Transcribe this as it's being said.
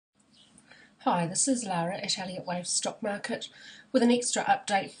Hi, this is Lara at Elliott Wave Stock Market with an extra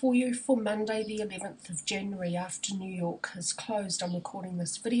update for you for Monday the 11th of January after New York has closed. I'm recording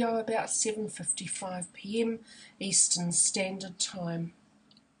this video about 7:55 p.m. Eastern Standard Time.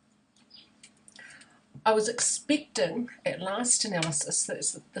 I was expecting at last analysis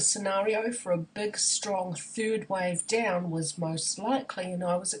that the scenario for a big strong third wave down was most likely, and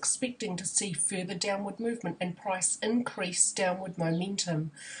I was expecting to see further downward movement and price increase downward momentum.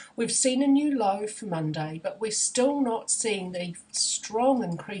 We've seen a new low for Monday, but we're still not seeing the strong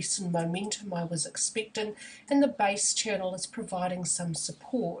increase in momentum I was expecting, and the base channel is providing some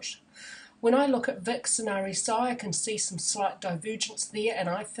support. When I look at VIX and RSI, I can see some slight divergence there, and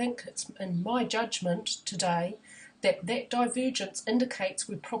I think it's, in my judgment today, that divergence indicates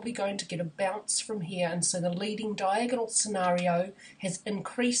we're probably going to get a bounce from here, and so the leading diagonal scenario has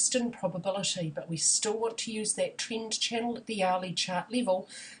increased in probability, but we still want to use that trend channel at the hourly chart level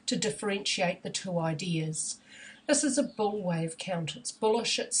to differentiate the two ideas. This is a bull wave count. It's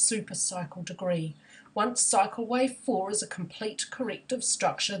bullish at super cycle degree. Once cycle wave 4 is a complete corrective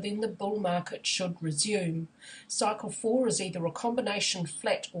structure, then the bull market should resume. Cycle 4 is either a combination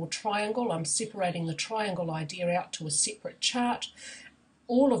flat or triangle. I'm separating the triangle idea out to a separate chart.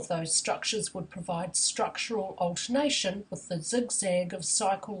 All of those structures would provide structural alternation with the zigzag of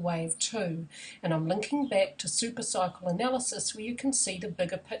cycle wave 2. And I'm linking back to super cycle analysis where you can see the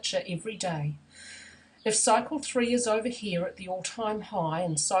bigger picture every day. If cycle 3 is over here at the all-time high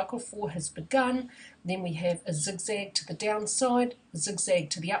and cycle 4 has begun, then we have a zigzag to the downside, a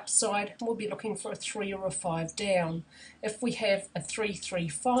zigzag to the upside, and we'll be looking for a 3 or a 5 down. If we have a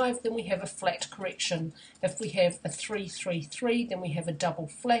 3-3-5, then we have a flat correction. If we have a 3-3-3, then we have a double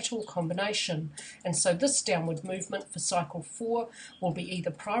flat or combination. And so this downward movement for cycle 4 will be either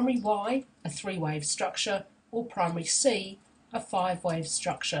primary Y, a 3-wave structure, or primary C, a 5-wave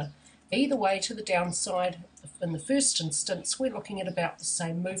structure. Either way to the downside, in the first instance, we're looking at about the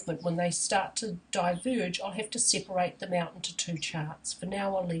same movement. When they start to diverge, I'll have to separate them out into two charts. For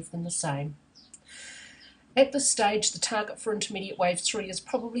now, I'll leave them the same. At this stage, the target for intermediate wave 3 is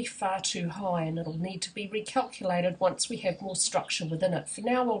probably far too high, and it'll need to be recalculated once we have more structure within it. For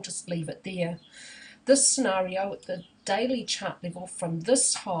now, I'll just leave it there. This scenario at the daily chart level from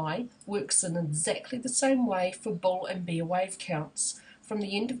this high works in exactly the same way for bull and bear wave counts. From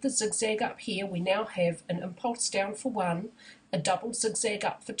the end of the zigzag up here, we now have an impulse down for 1, a double zigzag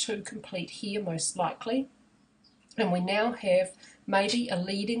up for 2 complete here most likely, and we now have maybe a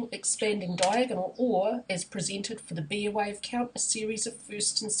leading expanding diagonal, or, as presented for the bear wave count, a series of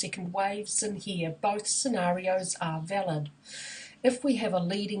first and second waves in here. Both scenarios are valid. If we have a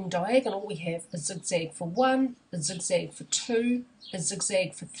leading diagonal, we have a zigzag for 1, a zigzag for 2, a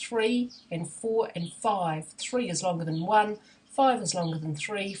zigzag for 3, and 4 and 5. 3 is longer than 1. 5 is longer than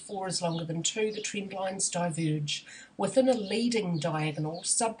 3, 4 is longer than 2, the trend lines diverge. Within a leading diagonal,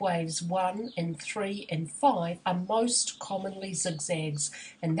 subwaves 1 and 3 and 5 are most commonly zigzags,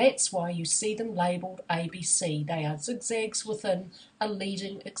 and that's why you see them labelled ABC. They are zigzags within a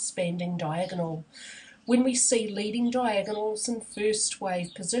leading expanding diagonal. When we see leading diagonals in first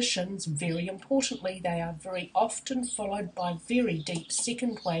wave positions, very importantly, they are very often followed by very deep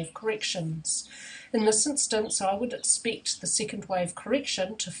second wave corrections. In this instance, I would expect the second wave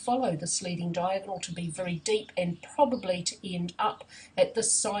correction to follow this leading diagonal to be very deep and probably to end up at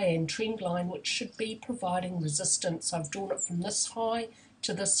this cyan trend line, which should be providing resistance. I've drawn it from this high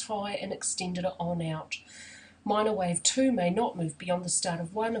to this high and extended it on out. Minor wave 2 may not move beyond the start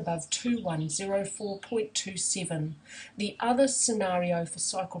of 1 above 2104.27. The other scenario for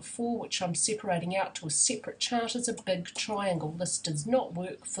cycle 4, which I'm separating out to a separate chart, is a big triangle. This does not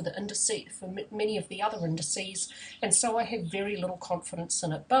work for the indices, for many of the other indices, and so I have very little confidence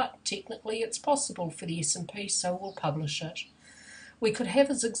in it, but technically it's possible for the S&P, so we'll publish it. We could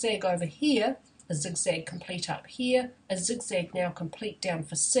have a zigzag over here, a zigzag complete up here, a zigzag now complete down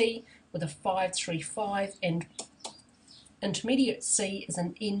for C, with a 5-3-5, and intermediate C is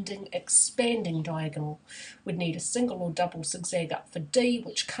an ending expanding diagonal. We'd need a single or double zigzag up for D,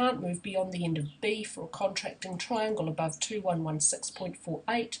 which can't move beyond the end of B for a contracting triangle above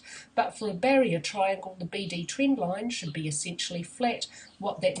 2116.48, but for a barrier triangle, the BD trend line should be essentially flat.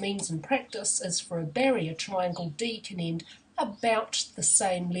 What that means in practice is for a barrier triangle, D can end about the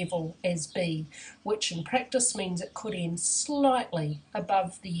same level as B, which in practice means it could end slightly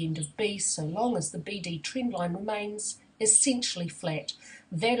above the end of B so long as the BD trend line remains essentially flat.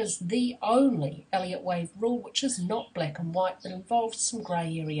 That is the only Elliott wave rule which is not black and white, that involves some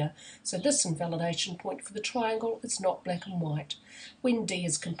grey area. So this invalidation point for the triangle is not black and white. When D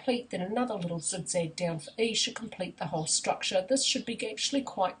is complete, then another little zigzag down for E should complete the whole structure. This should be actually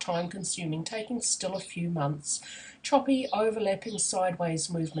quite time consuming, taking still a few months. Choppy, overlapping sideways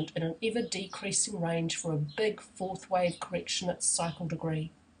movement in an ever decreasing range for a big fourth wave correction at cycle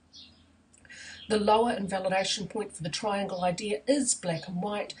degree. The lower invalidation point for the triangle idea is black and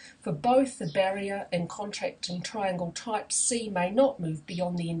white. For both the barrier and contracting triangle type, C may not move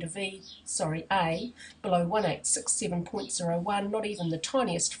beyond the end of A, below 1867.01, not even the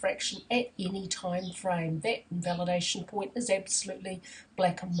tiniest fraction at any time frame. That invalidation point is absolutely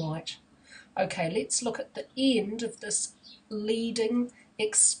black and white. Okay, let's look at the end of this leading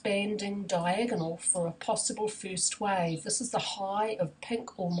expanding diagonal for a possible first wave. This is the high of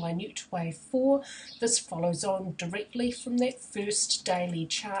pink or minute wave 4. This follows on directly from that first daily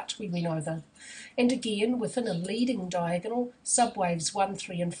chart we went over. And again, within a leading diagonal, subwaves 1,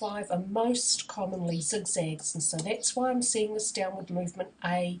 3 and 5 are most commonly zigzags, and so that's why I'm seeing this downward movement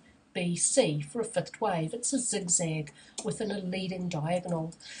A, B, C for a fifth wave. It's a zigzag within a leading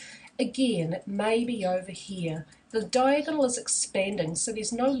diagonal. Again, it may be over here. The diagonal is expanding, so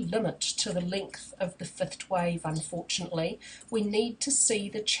there's no limit to the length of the fifth wave, unfortunately. We need to see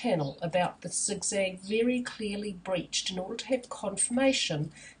the channel about the zigzag very clearly breached in order to have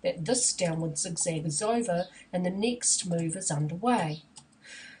confirmation that this downward zigzag is over and the next move is underway.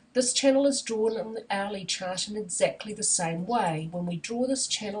 This channel is drawn on the hourly chart in exactly the same way. When we draw this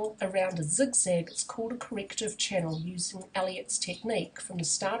channel around a zigzag, it's called a corrective channel using Elliott's technique from the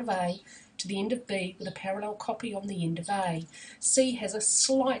start of A to the end of B with a parallel copy on the end of A. C has a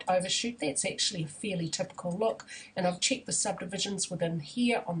slight overshoot. That's actually a fairly typical look, and I've checked the subdivisions within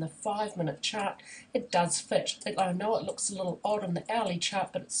here on the 5-minute chart. It does fit. I know it looks a little odd on the hourly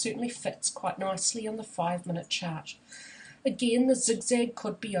chart, but it certainly fits quite nicely on the 5-minute chart. Again, the zigzag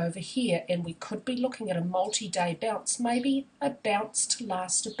could be over here, and we could be looking at a multi-day bounce, maybe a bounce to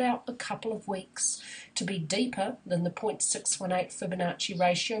last about a couple of weeks, to be deeper than the 0.618 Fibonacci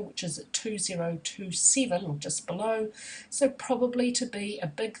ratio, which is at 2027 or just below, so probably to be a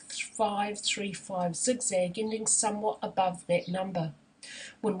big 535 zigzag ending somewhat above that number.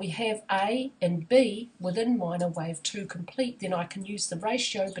 When we have A and B within minor wave 2 complete, then I can use the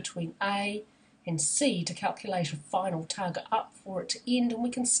ratio between A and C to calculate a final target up for it to end, and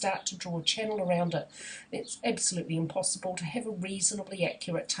we can start to draw a channel around it. It's absolutely impossible to have a reasonably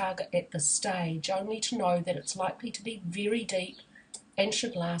accurate target at this stage, only to know that it's likely to be very deep and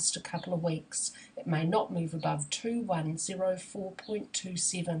should last a couple of weeks. It may not move above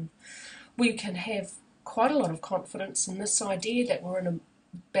 2104.27. We can have quite a lot of confidence in this idea that we're in a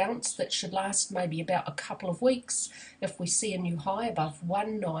bounce that should last maybe about a couple of weeks if we see a new high above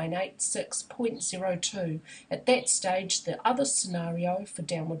 1986.02. At that stage, the other scenario for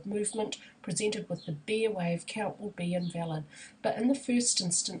downward movement presented with the bear wave count will be invalid. But in the first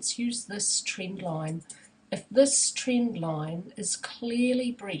instance, use this trend line. If this trend line is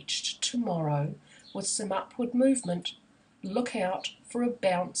clearly breached tomorrow with some upward movement, look out for a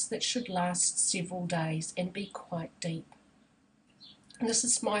bounce that should last several days and be quite deep. And this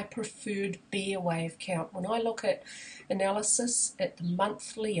is my preferred bear wave count. When I look at analysis at the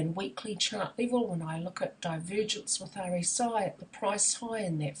monthly and weekly chart level, when I look at divergence with RSI at the price high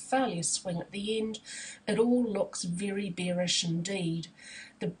and that failure swing at the end, it all looks very bearish indeed.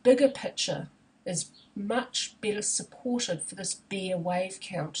 The bigger picture is much better supported for this bear wave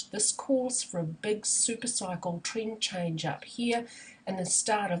count. This calls for a big supercycle trend change up here and the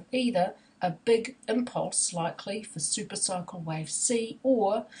start of either a big impulse likely for supercycle wave C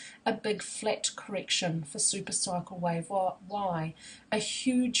or a big flat correction for supercycle wave Y, a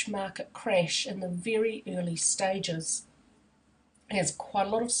huge market crash in the very early stages. It has quite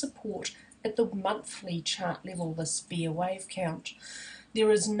a lot of support at the monthly chart level, this bear wave count.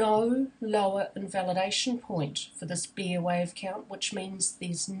 There is no lower invalidation point for this bear wave count, which means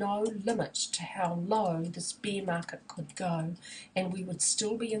there's no limit to how low this bear market could go, and we would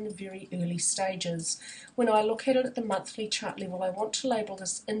still be in the very early stages. When I look at it at the monthly chart level, I want to label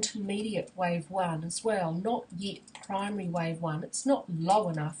this intermediate wave 1 as well, not yet primary wave 1. It's not low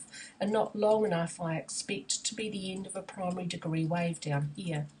enough, and not low enough I expect to be the end of a primary degree wave down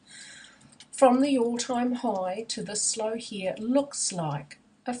here. From the all-time high to this low here looks like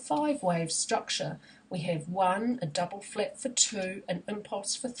a 5-wave structure. We have 1, a double flat for 2, an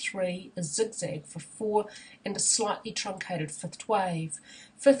impulse for 3, a zigzag for 4, and a slightly truncated 5th wave.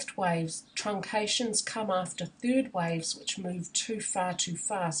 Fifth waves, truncations come after third waves which move too far too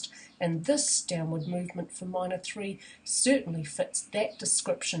fast, and this downward movement for minor 3 certainly fits that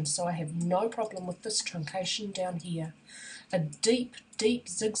description, so I have no problem with this truncation down here. A deep, deep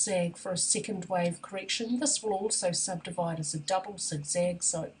zigzag for a second wave correction. This will also subdivide as a double zigzag,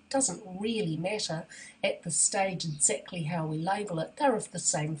 so it doesn't really matter at this stage exactly how we label it. They're of the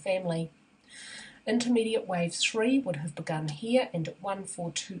same family. Intermediate wave 3 would have begun here, and at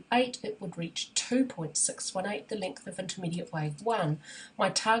 1428 it would reach 2.618, the length of intermediate wave 1. My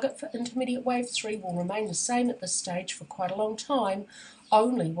target for intermediate wave 3 will remain the same at this stage for quite a long time.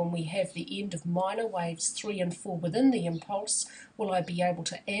 Only when we have the end of minor waves 3 and 4 within the impulse will I be able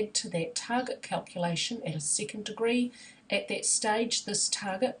to add to that target calculation at a second degree. At that stage, this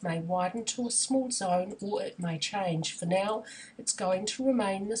target may widen to a small zone or it may change. For now, it's going to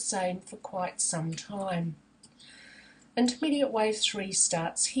remain the same for quite some time. Intermediate wave 3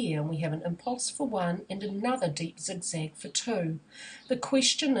 starts here, and we have an impulse for 1 and another deep zigzag for 2. The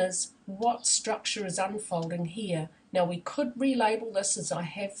question is, what structure is unfolding here? Now, we could relabel this as I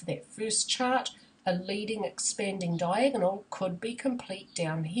have for that first chart. A leading expanding diagonal could be complete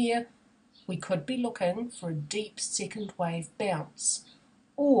down here. We could be looking for a deep second wave bounce.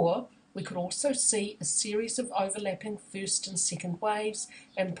 Or we could also see a series of overlapping first and second waves,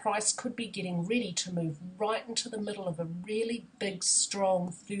 and price could be getting ready to move right into the middle of a really big, strong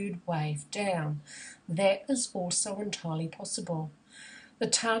third wave down. That is also entirely possible. The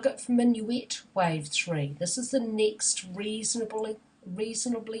target for minuet wave 3, this is the next reasonably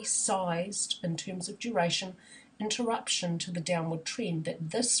sized, in terms of duration, interruption to the downward trend that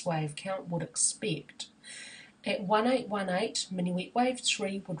this wave count would expect. At 1818, minuet wave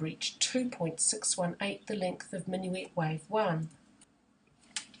 3 would reach 2.618, the length of minuet wave 1.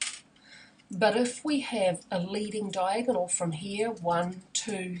 But if we have a leading diagonal from here, 1,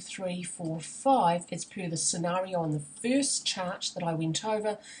 2, 3, 4, 5, as per the scenario on the first chart that I went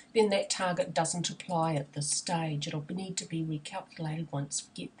over, then that target doesn't apply at this stage. It'll need to be recalculated once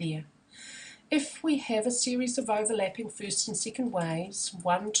we get there. If we have a series of overlapping first and second waves,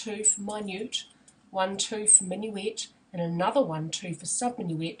 1, 2 for minute, 1, 2 for minuet, and another 1, 2 for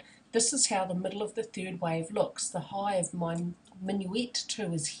subminuet, this is how the middle of the third wave looks. The high of minuet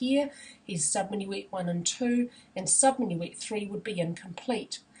 2 is here, here's subminuet 1 and 2, and subminuet 3 would be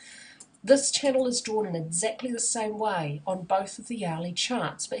incomplete. This channel is drawn in exactly the same way on both of the hourly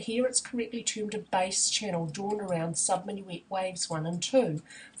charts, but here it's correctly termed a base channel drawn around subminuet waves 1 and 2,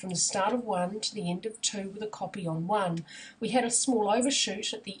 from the start of 1 to the end of 2 with a copy on 1. We had a small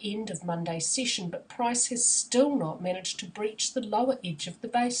overshoot at the end of Monday's session, but price has still not managed to breach the lower edge of the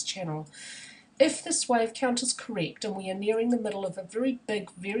base channel. If this wave count is correct and we are nearing the middle of a very big,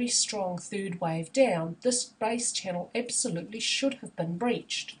 very strong third wave down, this base channel absolutely should have been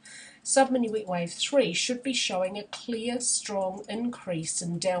breached. Subminuet wave 3 should be showing a clear, strong increase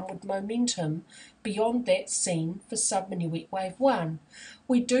in downward momentum beyond that seen for subminuet wave 1.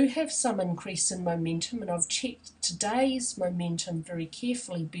 We do have some increase in momentum, and I've checked today's momentum very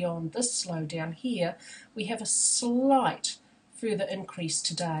carefully beyond this slowdown here. We have a slight further increase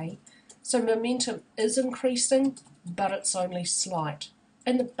today. So momentum is increasing, but it's only slight,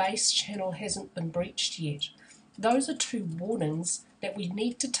 and the base channel hasn't been breached yet. Those are two warnings that we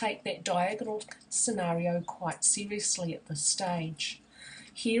need to take that diagonal scenario quite seriously at this stage.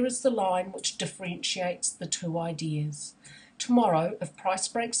 Here is the line which differentiates the two ideas. Tomorrow, if price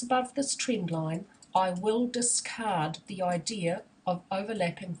breaks above this trend line, I will discard the idea of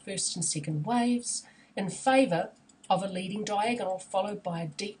overlapping first and second waves in favour of a leading diagonal followed by a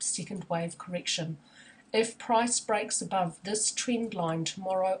deep second wave correction. If price breaks above this trend line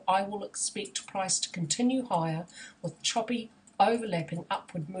tomorrow, I will expect price to continue higher with choppy, overlapping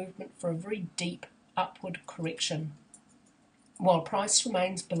upward movement for a very deep upward correction. While price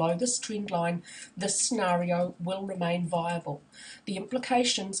remains below this trend line, this scenario will remain viable. The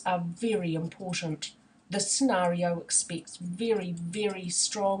implications are very important. This scenario expects very, very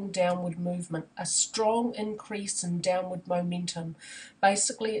strong downward movement, a strong increase in downward momentum.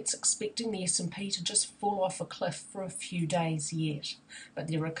 Basically, it's expecting the S&P to just fall off a cliff for a few days yet. But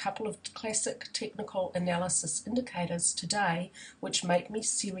there are a couple of classic technical analysis indicators today which make me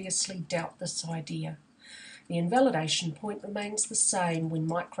seriously doubt this idea. The invalidation point remains the same. When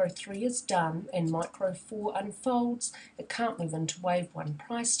micro 3 is done and micro 4 unfolds, it can't move into wave 1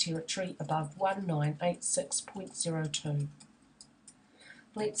 price territory above 1986.02.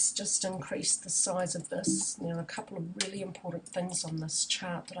 Let's just increase the size of this. There are a couple of really important things on this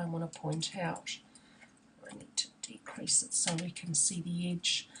chart that I want to point out. I need to decrease it so we can see the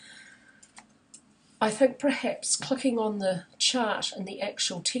edge. I think perhaps clicking on the chart in the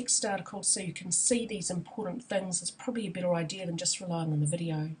actual text article so you can see these important things is probably a better idea than just relying on the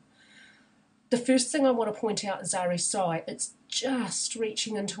video. The first thing I want to point out is RSI. It's just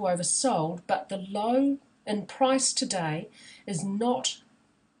reaching into oversold, but the low in price today is not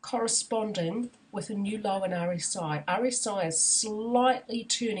corresponding with a new low in RSI. RSI is slightly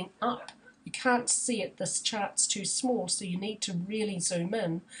turning up. You can't see it, this chart's too small, so you need to really zoom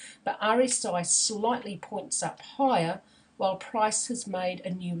in. But RSI slightly points up higher while price has made a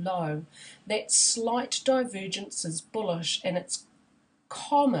new low. That slight divergence is bullish, and it's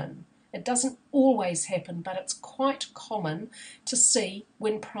common. It doesn't always happen, but it's quite common to see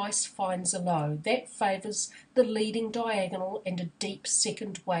when price finds a low. That favours the leading diagonal and a deep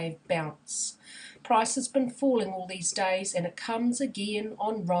second wave bounce. Price has been falling all these days, and it comes again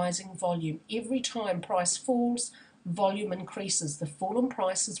on rising volume. Every time price falls, volume increases. The fall in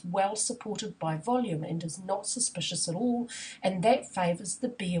price is well supported by volume and is not suspicious at all, and that favours the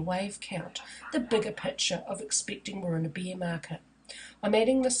bear wave count, the bigger picture of expecting we're in a bear market. I'm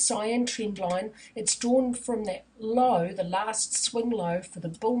adding the cyan trend line. It's drawn from that low, the last swing low for the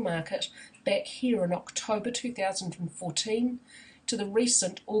bull market back here in October 2014 to the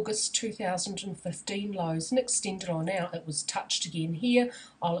recent August 2015 lows and extended on out. It was touched again here.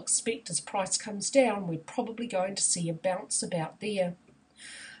 I'll expect as price comes down, we're probably going to see a bounce about there.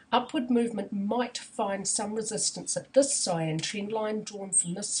 Upward movement might find some resistance at this cyan trend line drawn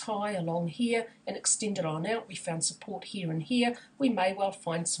from this high along here and extended on out. We found support here and here. We may well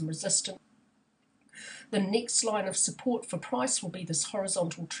find some resistance. The next line of support for price will be this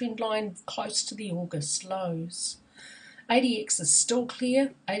horizontal trend line close to the August lows. ADX is still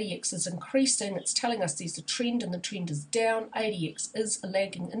clear. ADX is increasing. It's telling us there's a trend and the trend is down. ADX is a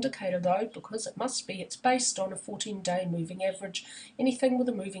lagging indicator though, because it must be. It's based on a 14-day moving average. Anything with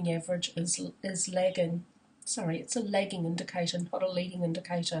a moving average is lagging. Sorry, it's a lagging indicator, not a leading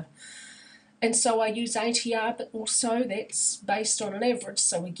indicator. And so I use ATR, but also that's based on an average.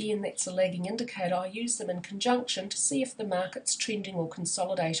 So again, that's a lagging indicator. I use them in conjunction to see if the market's trending or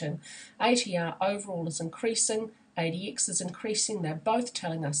consolidating. ATR overall is increasing. ADX is increasing. They're both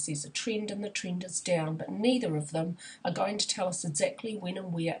telling us there's a trend and the trend is down, but neither of them are going to tell us exactly when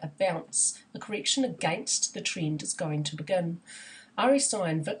and where a bounce, a correction against the trend, is going to begin. RSI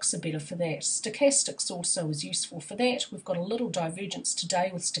and VIX are better for that. Stochastics also is useful for that. We've got a little divergence today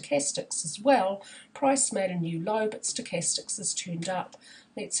with stochastics as well. Price made a new low, but stochastics has turned up.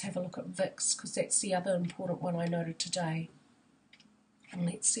 Let's have a look at VIX, because that's the other important one I noted today. And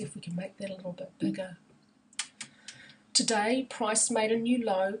let's see if we can make that a little bit bigger. Today, price made a new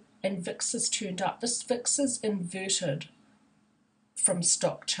low and VIX has turned up. This VIX is inverted from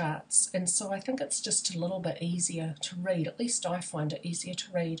stock charts, and so I think it's just a little bit easier to read. At least I find it easier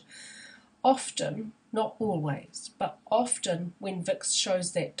to read. Often, not always, but often when VIX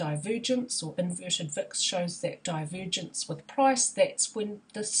shows that divergence, or inverted VIX shows that divergence with price, that's when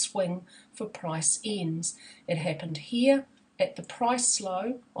the swing for price ends. It happened here at the price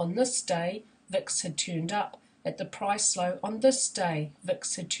low on this day. VIX had turned up. At the price low on this day,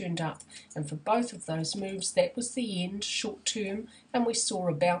 VIX had turned up, and for both of those moves that was the end, short term, and we saw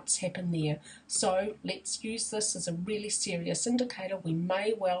a bounce happen there. So let's use this as a really serious indicator. We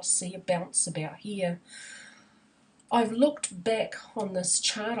may well see a bounce about here. I've looked back on this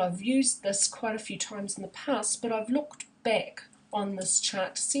chart. I've used this quite a few times in the past, but I've looked back on this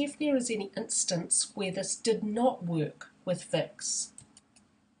chart to see if there is any instance where this did not work with VIX.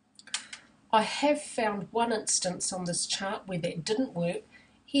 I have found one instance on this chart where that didn't work.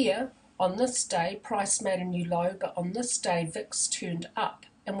 Here, on this day, price made a new low, but on this day, VIX turned up,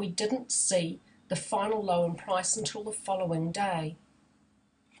 and we didn't see the final low in price until the following day.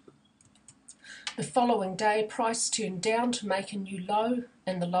 The following day, price turned down to make a new low,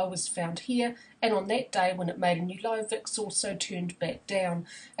 and the low was found here, and on that day when it made a new low, VIX also turned back down.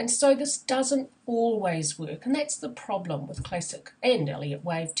 And so this doesn't always work, and that's the problem with classic and Elliott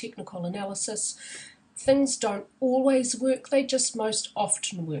wave technical analysis. Things don't always work, they just most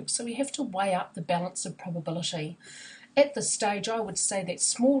often work, so we have to weigh up the balance of probability. At this stage, I would say that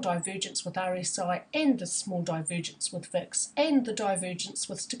small divergence with RSI and the small divergence with VIX and the divergence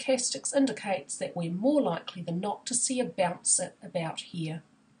with stochastics indicates that we're more likely than not to see a bounce at about here.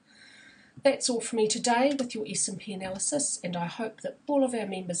 That's all for me today with your S&P analysis, and I hope that all of our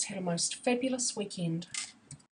members had a most fabulous weekend.